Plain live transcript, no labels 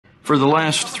For the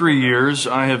last 3 years,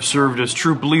 I have served as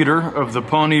troop leader of the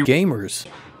Pawnee Gamers.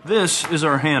 This is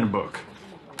our handbook.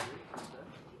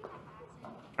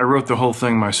 I wrote the whole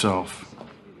thing myself.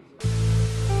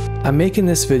 I'm making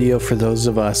this video for those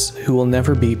of us who will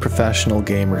never be professional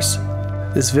gamers.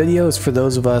 This video is for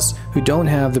those of us who don't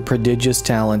have the prodigious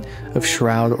talent of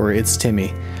Shroud or It's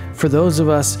Timmy. For those of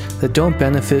us that don't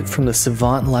benefit from the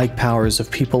savant-like powers of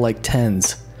people like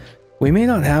TenZ. We may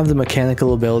not have the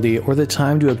mechanical ability or the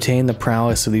time to obtain the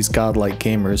prowess of these godlike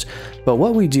gamers, but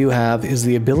what we do have is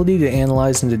the ability to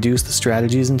analyze and deduce the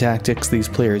strategies and tactics these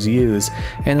players use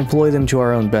and employ them to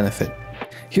our own benefit.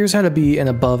 Here's how to be an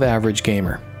above-average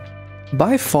gamer.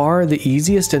 By far, the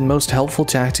easiest and most helpful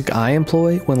tactic I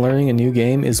employ when learning a new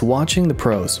game is watching the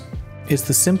pros. It's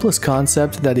the simplest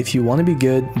concept that if you want to be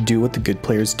good, do what the good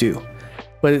players do.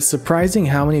 But it's surprising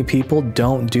how many people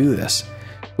don't do this.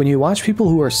 When you watch people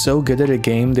who are so good at a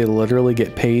game they literally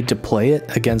get paid to play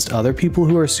it against other people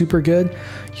who are super good,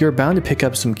 you're bound to pick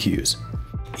up some cues.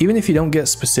 Even if you don't get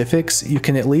specifics, you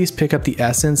can at least pick up the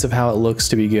essence of how it looks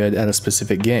to be good at a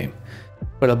specific game.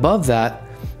 But above that,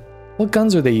 what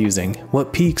guns are they using?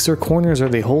 What peaks or corners are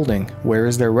they holding? Where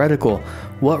is their reticle?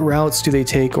 What routes do they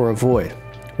take or avoid?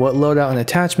 What loadout and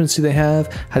attachments do they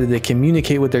have? How do they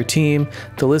communicate with their team?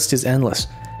 The list is endless.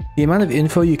 The amount of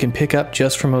info you can pick up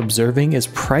just from observing is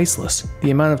priceless.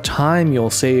 The amount of time you'll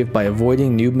save by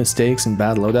avoiding noob mistakes and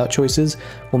bad loadout choices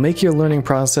will make your learning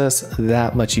process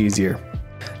that much easier.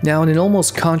 Now, in an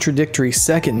almost contradictory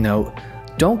second note,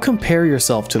 don't compare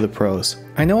yourself to the pros.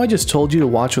 I know I just told you to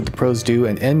watch what the pros do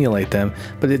and emulate them,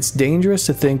 but it's dangerous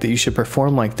to think that you should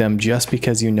perform like them just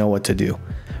because you know what to do.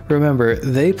 Remember,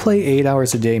 they play 8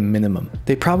 hours a day minimum.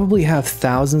 They probably have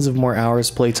thousands of more hours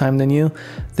playtime than you.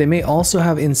 They may also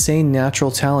have insane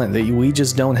natural talent that we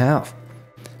just don't have.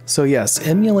 So yes,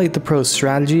 emulate the pros'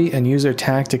 strategy and use their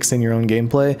tactics in your own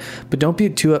gameplay, but don't be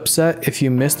too upset if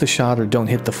you miss the shot or don't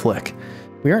hit the flick.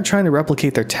 We aren't trying to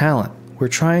replicate their talent. We're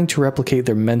trying to replicate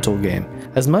their mental game.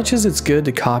 As much as it's good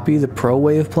to copy the pro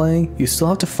way of playing, you still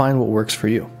have to find what works for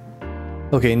you.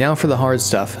 Okay, now for the hard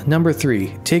stuff. Number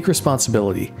 3, take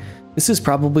responsibility. This is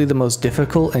probably the most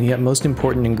difficult and yet most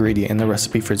important ingredient in the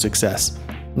recipe for success.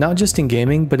 Not just in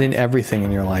gaming, but in everything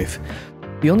in your life.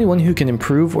 The only one who can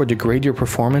improve or degrade your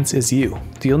performance is you.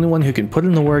 The only one who can put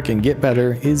in the work and get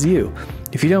better is you.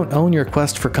 If you don't own your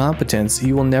quest for competence,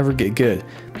 you will never get good,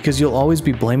 because you'll always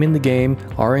be blaming the game,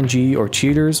 RNG, or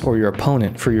cheaters, or your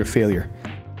opponent for your failure.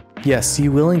 Yes,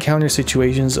 you will encounter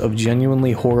situations of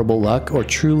genuinely horrible luck or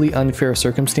truly unfair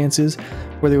circumstances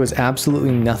where there was absolutely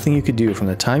nothing you could do from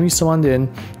the time you spawned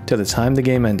in to the time the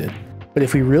game ended. But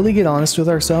if we really get honest with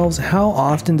ourselves, how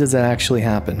often does that actually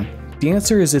happen? The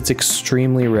answer is it's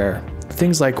extremely rare.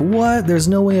 Things like, "What? There's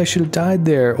no way I should have died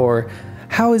there," or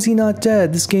 "How is he not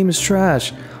dead? This game is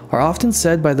trash," are often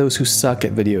said by those who suck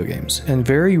at video games, and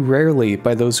very rarely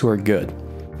by those who are good.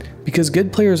 Because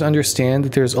good players understand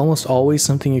that there's almost always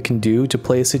something you can do to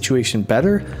play a situation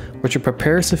better or to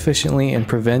prepare sufficiently and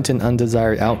prevent an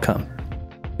undesired outcome.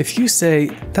 If you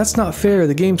say, "That's not fair,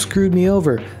 the game screwed me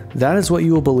over," that is what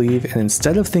you will believe, and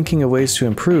instead of thinking of ways to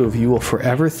improve, you will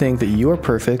forever think that you are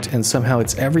perfect and somehow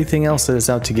it's everything else that is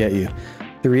out to get you.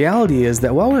 The reality is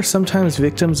that while we're sometimes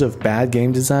victims of bad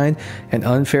game design and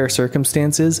unfair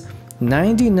circumstances,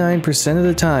 99% of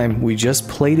the time we just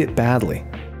played it badly.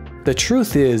 The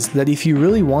truth is that if you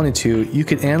really wanted to, you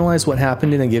could analyze what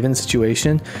happened in a given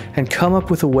situation and come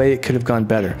up with a way it could have gone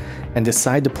better, and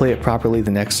decide to play it properly the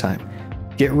next time.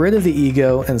 Get rid of the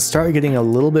ego and start getting a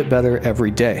little bit better every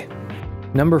day.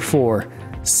 Number 4,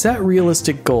 set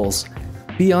realistic goals.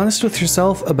 Be honest with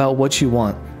yourself about what you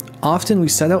want. Often we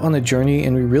set out on a journey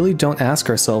and we really don't ask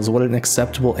ourselves what an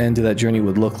acceptable end to that journey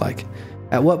would look like.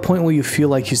 At what point will you feel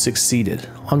like you succeeded?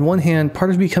 On one hand,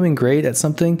 part of becoming great at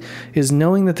something is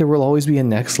knowing that there will always be a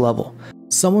next level.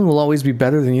 Someone will always be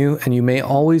better than you, and you may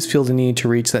always feel the need to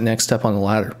reach that next step on the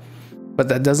ladder. But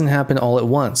that doesn't happen all at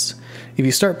once. If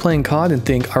you start playing COD and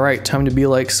think, "Alright, time to be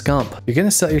like Scump," you're going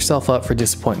to set yourself up for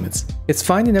disappointments. It's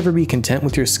fine to never be content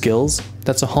with your skills.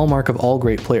 That's a hallmark of all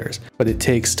great players, but it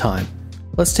takes time.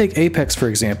 Let's take Apex for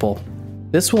example.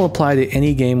 This will apply to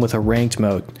any game with a ranked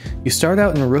mode. You start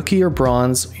out in Rookie or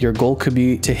Bronze, your goal could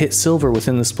be to hit Silver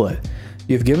within the split.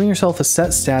 You've given yourself a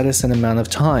set status and amount of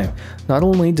time. Not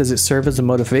only does it serve as a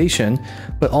motivation,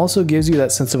 but also gives you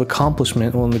that sense of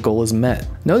accomplishment when the goal is met.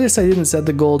 Notice I didn't set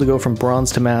the goal to go from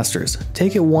Bronze to Masters.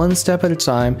 Take it one step at a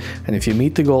time, and if you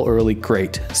meet the goal early,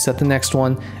 great. Set the next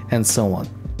one, and so on.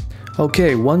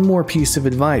 Okay, one more piece of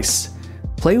advice.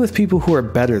 Play with people who are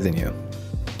better than you.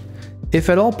 If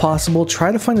at all possible,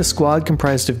 try to find a squad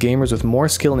comprised of gamers with more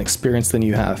skill and experience than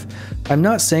you have. I'm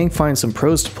not saying find some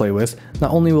pros to play with,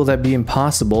 not only will that be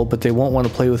impossible, but they won't want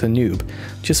to play with a noob.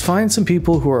 Just find some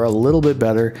people who are a little bit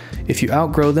better. If you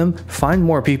outgrow them, find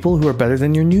more people who are better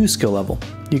than your new skill level.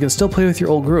 You can still play with your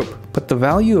old group, but the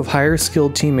value of higher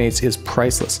skilled teammates is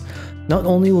priceless. Not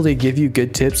only will they give you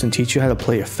good tips and teach you how to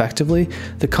play effectively,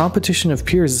 the competition of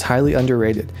peers is highly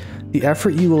underrated. The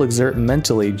effort you will exert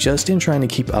mentally just in trying to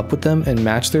keep up with them and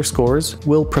match their scores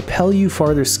will propel you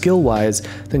farther skill-wise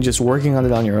than just working on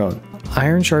it on your own.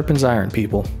 Iron sharpens iron,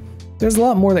 people. There's a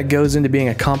lot more that goes into being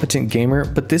a competent gamer,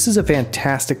 but this is a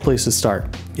fantastic place to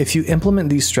start. If you implement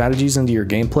these strategies into your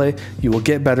gameplay, you will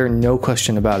get better, no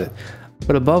question about it.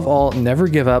 But above all, never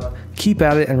give up, keep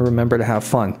at it, and remember to have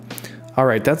fun.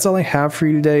 Alright, that's all I have for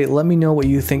you today. Let me know what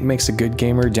you think makes a good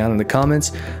gamer down in the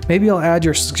comments. Maybe I'll add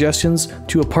your suggestions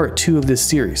to a part 2 of this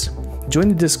series. Join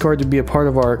the Discord to be a part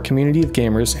of our community of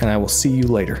gamers, and I will see you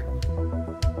later.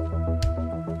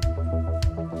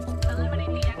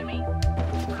 Eliminate the enemy.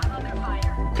 Cover their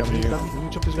fire. Coming to you. You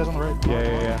jump these guys on the right.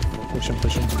 Yeah.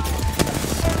 Push him.